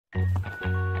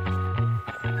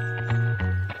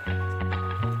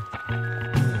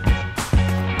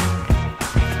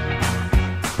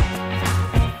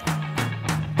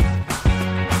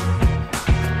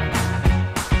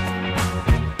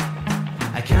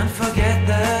forget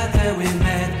the day we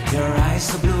met. Your eyes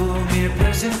so blue, me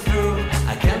piercing through.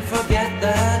 I can't forget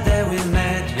the day we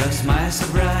met. Your smile so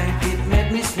bright, it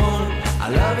made me swoon.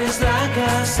 Our love is like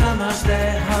a summer's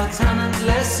day, hot and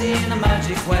endless in a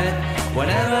magic way.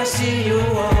 Whenever I see you,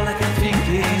 all I can think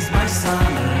is my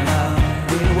summer love.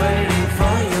 Been waiting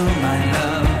for you, my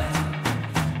love.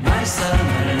 My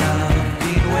summer love.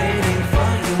 Been waiting for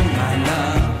you, my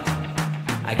love.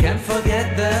 I can't forget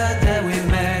the day we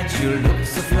met. You look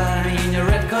so fly in your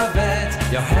red Corvette.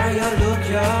 Your hair, your look,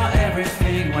 your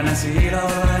everything. When I see it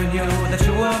all, I knew that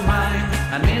you were mine.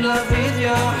 I'm in love with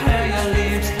your hair, your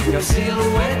lips, your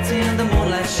silhouette in the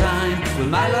moonlight shine. With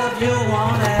my love you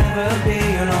won't ever be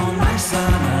alone. My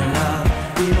summer love,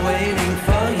 been waiting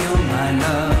for you, my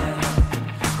love.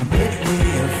 Completely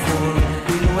a fool,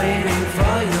 been waiting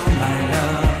for you, my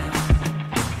love.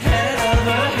 Head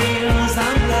over heels,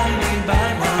 I'm blinded by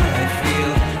what I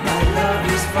feel. My love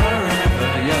is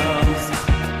forever yours.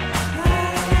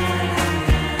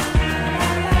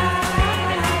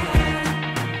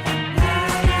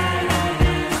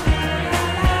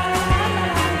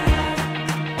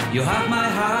 You have my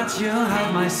heart, you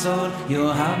have my soul, you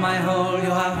have my whole,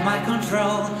 you have my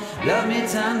control. Love me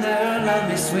tender, love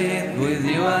me sweet, with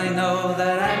you I know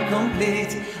that I'm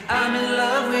complete. I'm in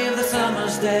love with the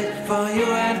summer's day, for you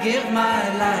I'd give my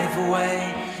life away.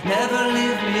 Never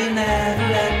leave me, never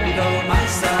let me go, my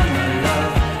summer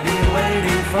love. Been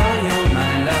waiting for you,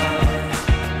 my love.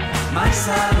 My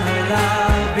summer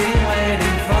love, been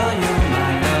waiting for you,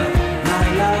 my love. My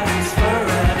love is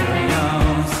forever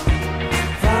yours.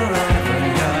 Forever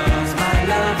yours, my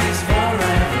love is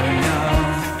forever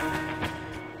yours.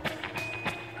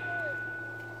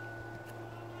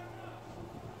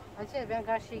 Hadi ben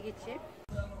karşıya geçeyim.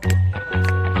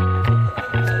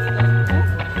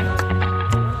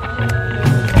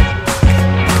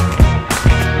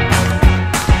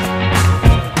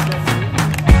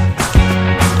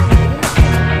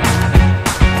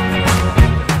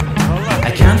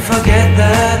 I can't forget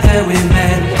the day we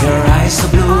met. Your eyes so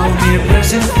blue, me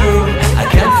piercing through. I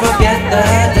can't forget the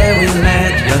day we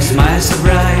met. Your smile so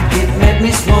bright, it made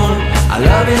me swoon. Our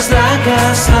love is like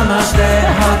a summer's day,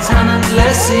 hot and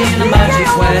endless in a magic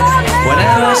way.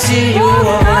 Whenever I see you,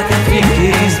 all I can think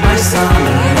is my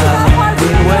summer love.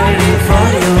 Been waiting for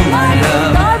you, my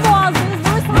love.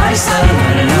 My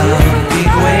summer love.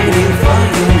 Been waiting for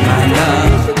you, my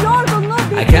love.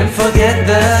 I can't forget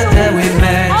the day we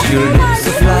met. You look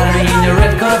so fly in your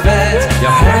red Corvette.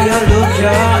 Your hair, your look,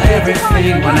 your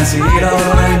everything. When I see it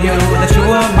all, I knew that you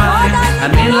were mine.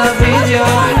 I'm in love with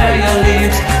your hair, your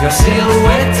lips, your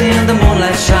silhouette in the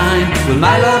moonlight shine. With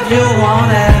my love you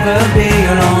won't ever be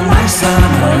alone. My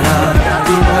summer love,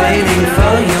 been waiting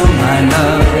for you, my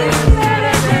love.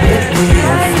 Completely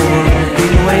a fool,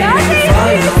 been waiting for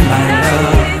you, my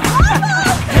love.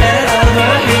 Head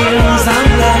over heels, I'm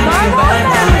blinded by what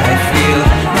I feel.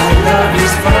 My love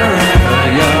is forever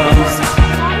yours.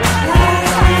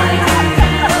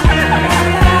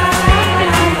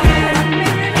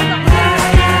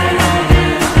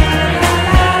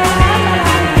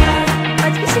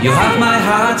 You have my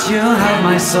heart, you have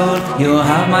my soul, you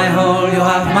have my whole, you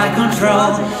have my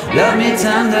control. Love me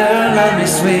tender, love me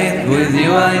sweet, with you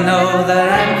I know that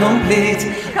I'm complete.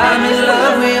 I'm in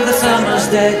love with the summer's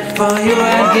day, for you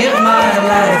I'd give my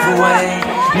life away.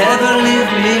 Never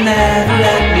leave me, never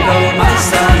let me go, my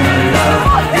summer love.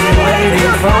 Been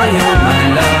waiting for you, my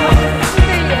love.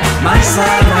 My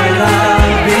summer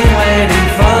love, been waiting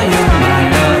for you, my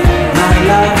love. My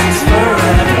love is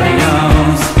forever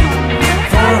yours.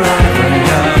 Forever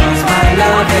yours, my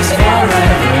love is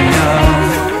forever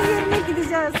yours.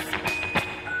 Gideceğiz.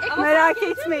 Merak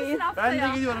etmeyin. Ben de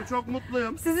gidiyorum, çok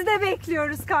mutluyum. Sizi de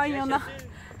bekliyoruz kanyona.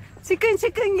 Çıkın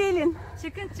çıkın gelin.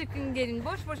 Çıkın çıkın gelin.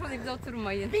 Boş boş orada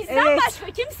oturmayın. Bizden başka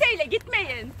kimseyle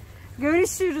gitmeyin.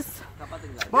 Görüşürüz.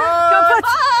 Bye. Kapat.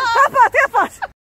 Kapat kapat.